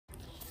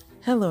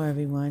Hello,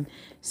 everyone.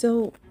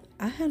 So,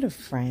 I have a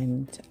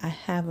friend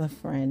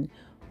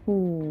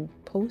who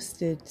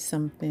posted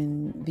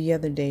something the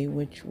other day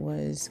which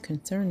was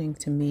concerning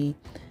to me.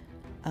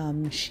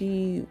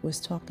 She was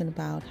talking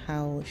about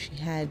how she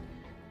had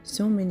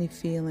so many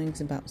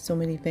feelings about so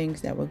many things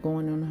that were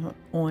going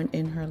on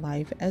in her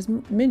life, as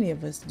many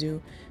of us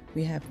do.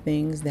 We have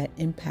things that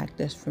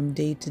impact us from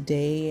day to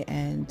day,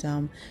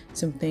 and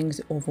some things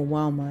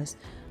overwhelm us.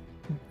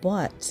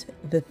 But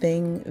the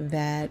thing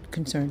that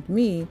concerned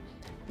me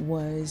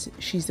was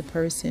she's a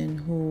person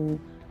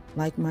who,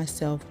 like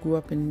myself, grew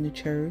up in the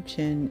church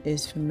and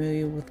is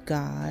familiar with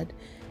God.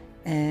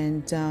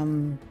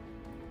 And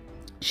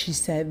she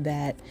said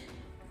that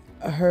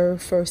her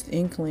first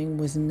inkling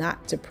was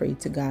not to pray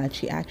to God.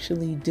 She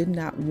actually did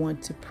not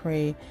want to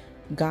pray,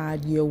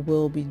 God, your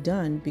will be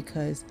done,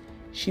 because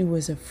she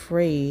was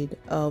afraid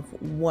of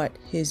what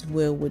his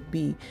will would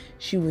be.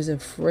 She was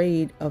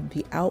afraid of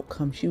the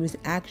outcome. She was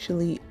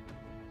actually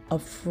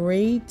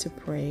afraid to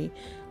pray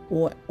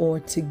or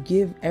to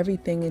give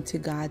everything into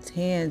God's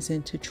hands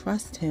and to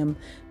trust him,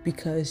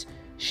 because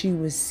she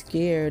was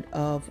scared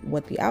of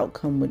what the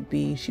outcome would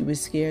be. She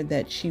was scared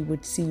that she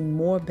would see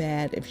more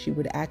bad if she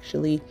would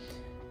actually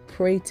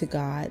pray to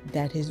God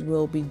that his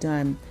will be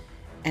done.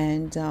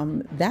 And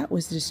that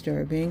was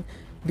disturbing,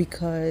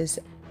 because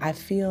I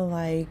feel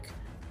like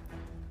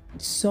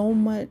so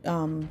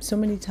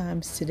many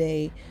times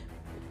today,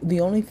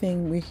 the only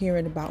thing we're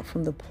hearing about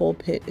from the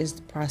pulpit is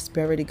the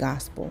prosperity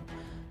gospel.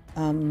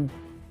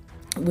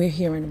 We're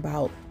hearing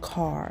about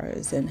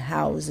cars and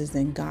houses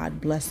and God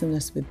blessing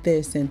us with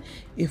this. And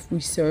if we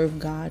serve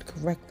God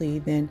correctly,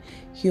 then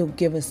he'll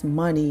give us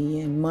money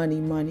and money,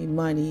 money,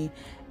 money.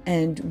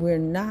 And we're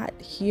not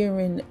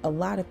hearing a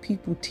lot of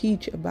people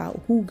teach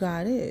about who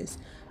God is,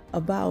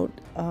 about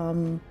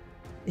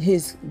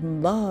his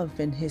love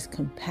and his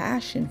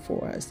compassion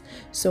for us.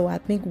 So I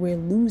think we're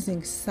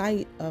losing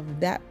sight of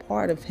that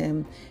part of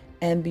him.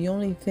 And the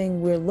only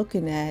thing we're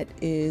looking at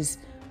is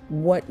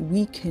what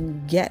we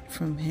can get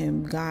from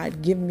him.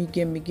 God, give me,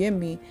 give me, give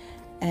me.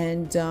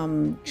 And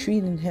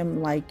treating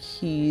him like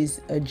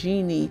he's a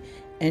genie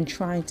and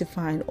trying to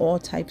find all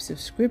types of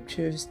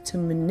scriptures to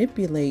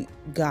manipulate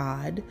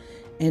God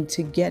and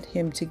to get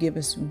him to give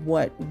us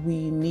what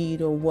we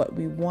need or what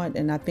we want.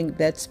 And I think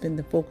that's been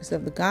the focus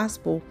of the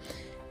gospel.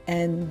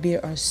 And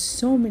there are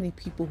so many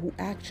people who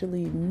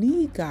actually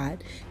need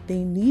God.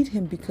 They need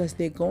him because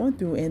they're going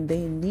through and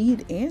they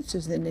need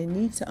answers, and they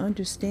need to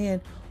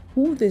understand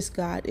who this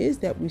God is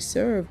that we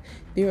serve.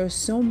 There are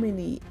so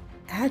many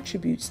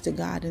attributes to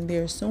God, and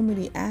there are so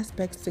many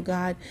aspects to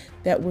God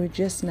that we're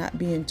just not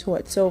being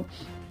taught. So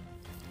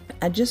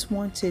I just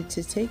wanted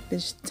to take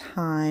this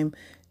time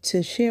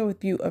to share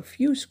with you a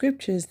few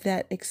scriptures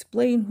that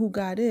explain who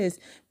God is,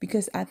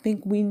 because I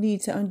think we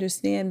need to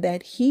understand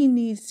that he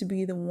needs to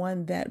be the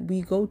one that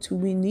we go to.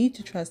 We need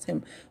to trust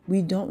him.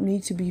 We don't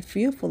need to be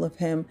fearful of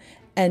him,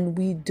 and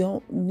we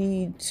don't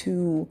need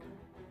to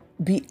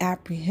be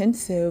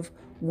apprehensive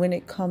when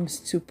it comes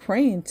to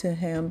praying to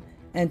him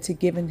and to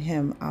giving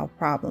him our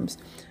problems.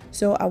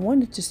 So I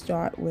wanted to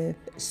start with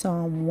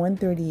Psalm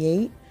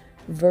 138,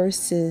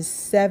 verses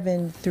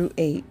 7 through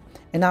 8.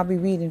 And I'll be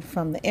reading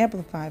from the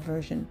Amplified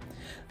Version.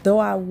 Though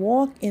I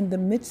walk in the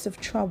midst of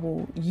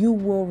trouble, you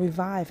will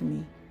revive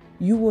me.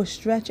 You will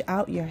stretch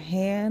out your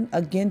hand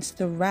against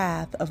the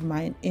wrath of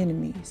my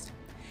enemies,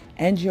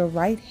 and your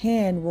right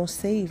hand will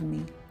save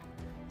me.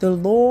 The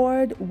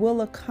Lord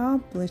will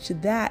accomplish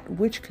that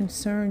which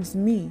concerns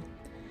me.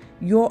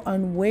 Your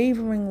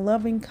unwavering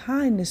loving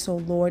kindness, O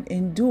Lord,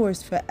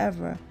 endures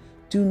forever.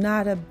 Do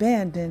not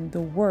abandon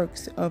the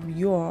works of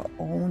your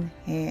own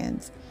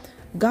hands.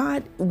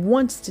 God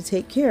wants to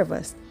take care of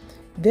us.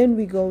 Then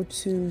we go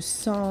to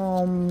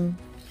Psalm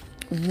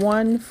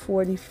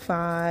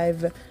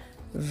 145,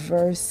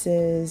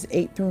 verses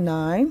 8 through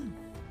 9.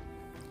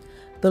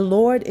 The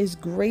Lord is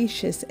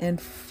gracious and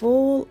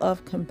full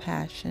of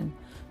compassion,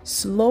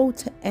 slow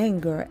to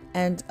anger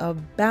and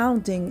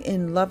abounding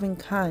in loving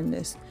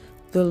kindness.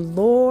 The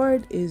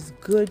Lord is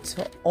good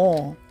to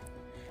all,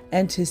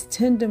 and his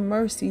tender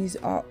mercies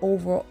are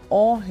over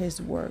all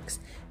his works,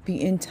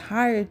 the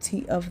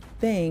entirety of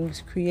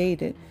things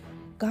created.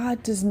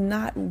 God does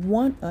not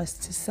want us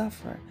to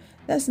suffer.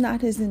 That's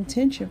not his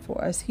intention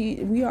for us.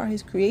 We are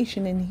his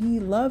creation, and he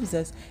loves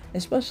us,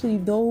 especially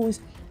those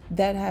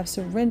that have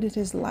surrendered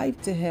his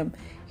life to him.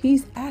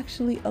 He's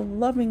actually a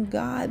loving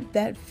God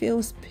that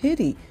feels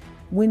pity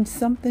when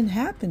something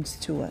happens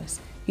to us.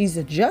 He's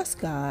a just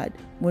God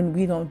when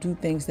we don't do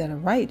things that are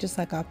right, just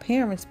like our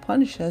parents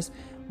punish us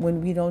when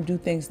we don't do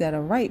things that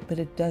are right, but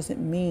it doesn't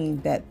mean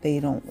that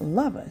they don't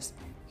love us.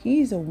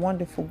 He's a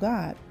wonderful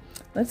God.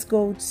 Let's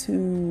go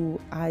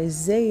to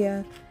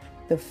Isaiah,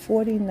 the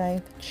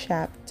 49th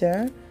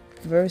chapter,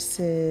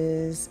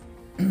 verses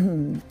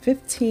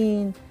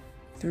 15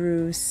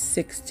 through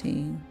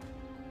 16.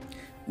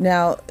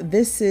 Now,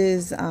 this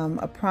is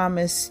a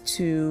promise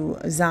to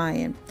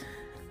Zion.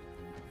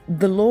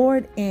 The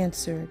Lord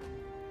answered,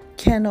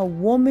 can a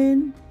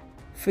woman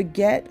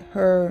forget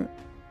her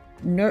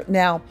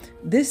Now,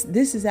 this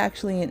is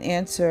actually an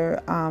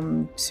answer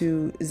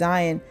to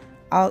Zion.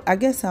 I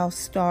guess I'll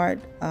start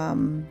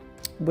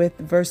with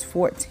verse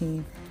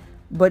 14.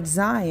 But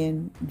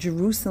Zion,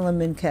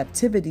 Jerusalem in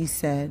captivity,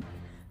 said,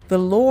 "The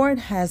Lord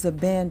has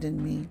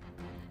abandoned me,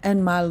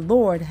 and my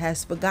Lord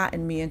has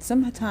forgotten me." And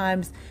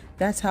sometimes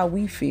that's how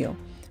we feel.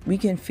 We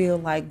can feel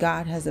like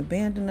God has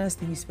abandoned us,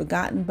 that He's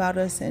forgotten about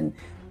us, and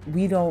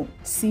we don't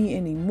see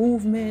any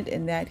movement,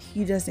 and that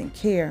He doesn't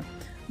care.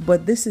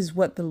 But this is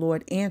what the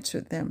Lord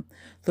answered them.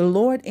 The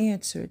Lord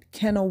answered,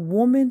 "Can a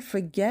woman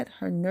forget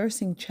her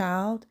nursing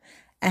child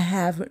and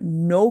have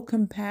no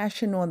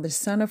compassion on the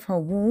son of her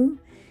womb?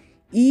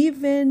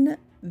 Even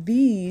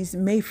these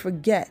may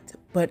forget,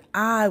 but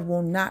I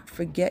will not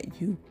forget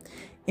you.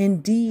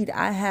 Indeed,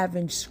 I have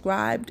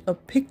inscribed a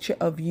picture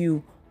of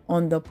you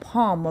on the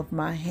palm of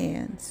my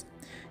hands.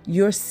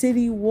 Your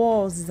city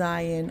walls,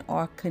 Zion,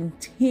 are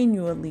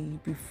continually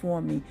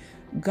before me."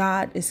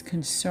 God is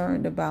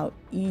concerned about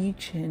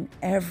each and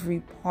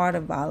every part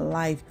of our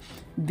life.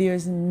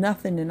 There's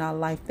nothing in our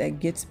life that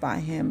gets by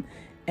Him.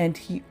 And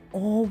He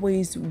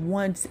always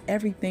wants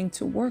everything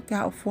to work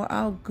out for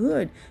our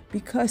good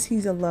because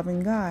He's a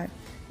loving God.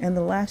 And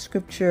the last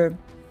scripture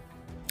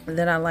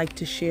that I like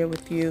to share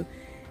with you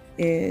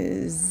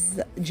is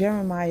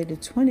Jeremiah, the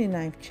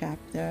 29th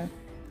chapter,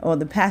 or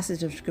the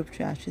passage of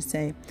scripture, I should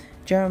say.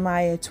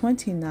 Jeremiah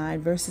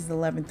 29, verses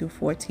 11 through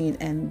 14.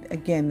 And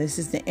again, this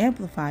is the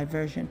Amplified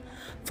version.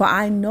 "For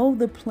I know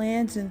the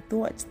plans and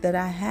thoughts that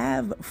I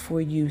have for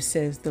you,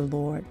 says the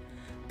Lord.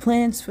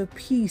 Plans for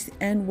peace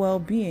and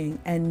well-being,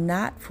 and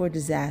not for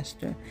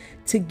disaster,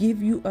 to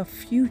give you a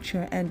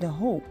future and a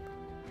hope.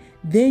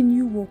 Then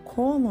you will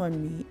call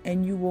on me,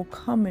 and you will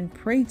come and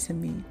pray to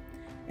me,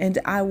 and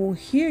I will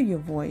hear your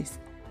voice,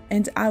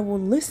 and I will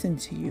listen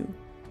to you.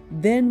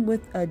 Then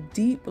with a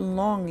deep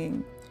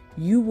longing,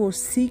 you will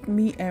seek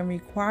me and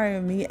require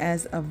me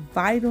as a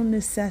vital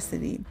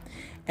necessity,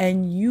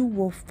 and you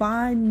will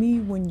find me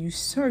when you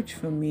search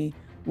for me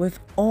with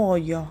all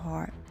your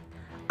heart.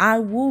 I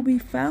will be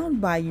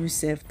found by you,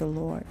 saith the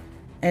Lord,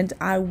 and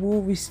I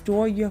will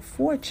restore your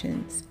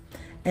fortunes,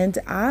 and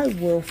I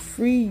will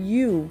free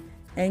you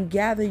and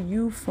gather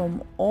you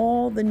from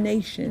all the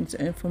nations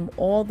and from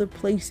all the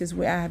places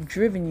where I have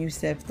driven you,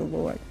 saith the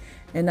Lord.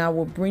 And I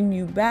will bring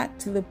you back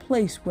to the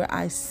place where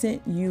I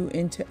sent you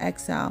into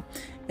exile."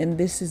 And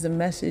this is a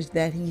message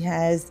that He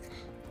has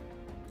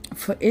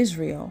for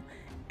Israel.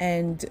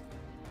 And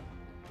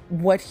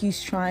what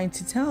He's trying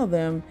to tell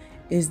them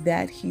is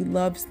that He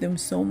loves them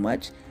so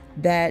much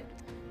that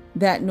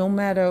no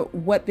matter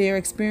what they're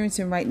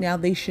experiencing right now,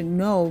 they should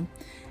know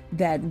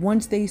that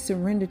once they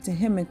surrender to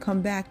Him and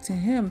come back to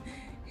Him,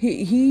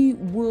 He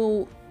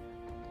will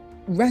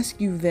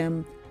rescue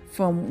them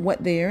from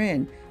what they are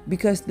in,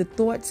 because the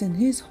thoughts in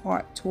His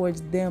heart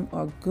towards them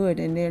are good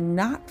and they're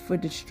not for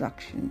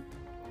destruction.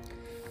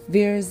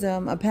 There's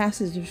a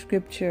passage of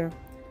scripture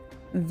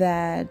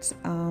that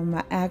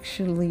I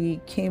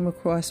actually came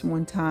across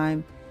one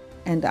time,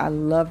 and I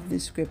love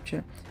this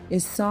scripture.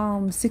 It's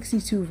Psalm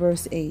 62,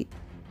 verse 8.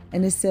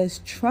 And it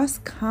says,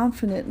 "Trust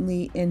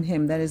confidently in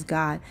Him," that is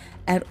God,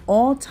 "at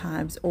all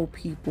times, O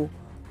people.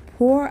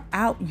 Pour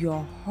out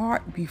your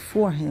heart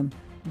before Him.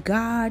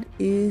 God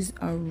is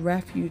a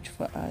refuge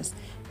for us."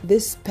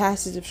 This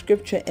passage of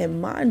scripture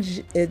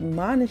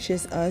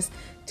admonishes us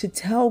to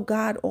tell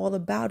God all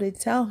about it.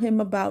 Tell Him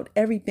about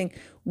everything.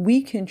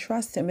 We can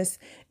trust Him.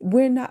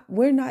 We're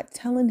not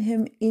telling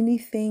Him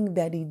anything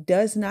that He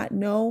does not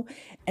know.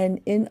 And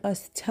in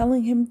us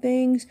telling Him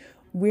things,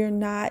 we're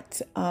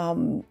not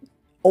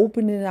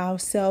opening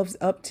ourselves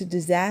up to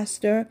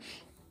disaster.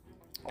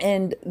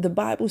 And the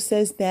Bible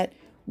says that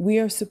we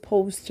are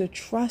supposed to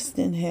trust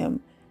in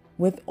Him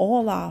with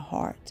all our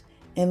heart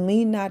and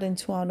lean not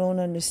into our own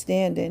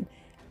understanding.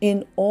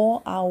 In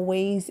all our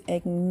ways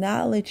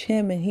acknowledge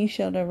Him, and He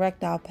shall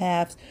direct our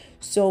paths.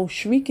 So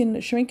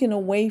shrinking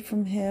away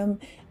from Him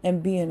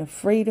and being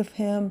afraid of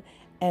Him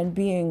and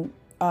being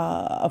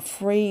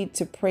afraid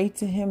to pray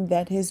to Him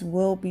that His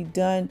will be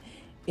done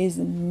is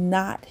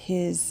not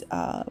His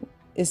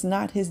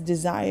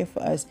desire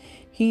for us.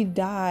 He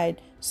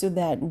died so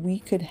that we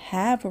could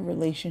have a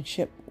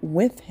relationship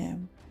with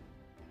Him.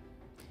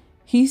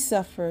 He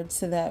suffered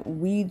so that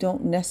we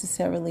don't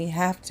necessarily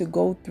have to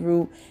go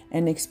through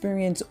and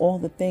experience all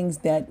the things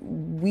that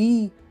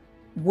we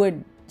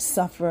would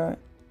suffer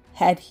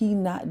had He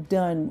not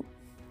done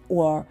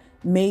or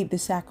made the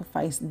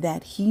sacrifice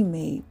that He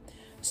made.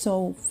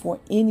 So for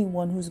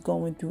anyone who's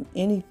going through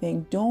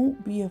anything,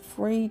 don't be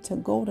afraid to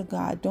go to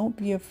God. Don't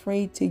be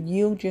afraid to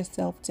yield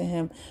yourself to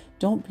Him.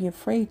 Don't be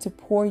afraid to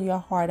pour your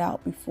heart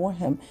out before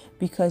Him,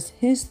 because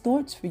His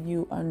thoughts for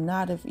you are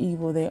not of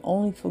evil. They're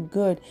only for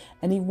good.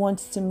 And He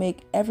wants to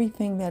make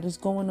everything that is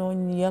going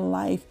on in your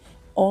life,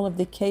 all of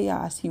the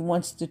chaos, He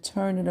wants to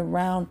turn it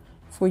around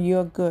for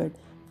your good.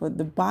 For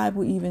the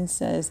Bible even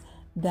says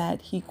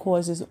that He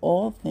causes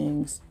all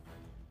things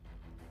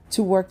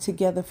to work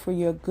together for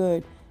your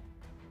good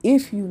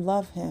if you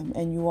love Him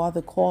and you are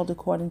the called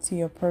according to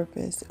your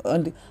purpose,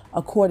 and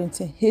according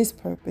to His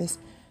purpose.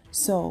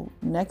 So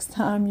next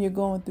time you're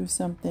going through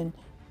something,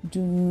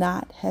 do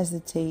not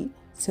hesitate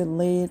to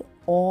lay it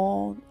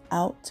all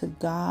out to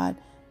God,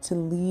 to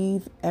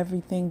leave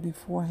everything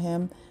before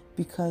Him,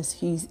 because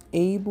He's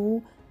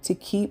able to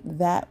keep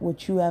that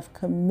which you have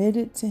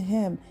committed to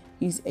Him.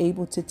 He's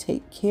able to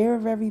take care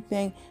of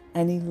everything,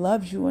 and He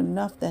loves you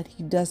enough that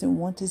He doesn't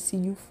want to see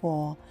you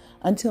fall.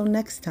 Until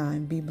next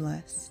time, be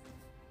blessed.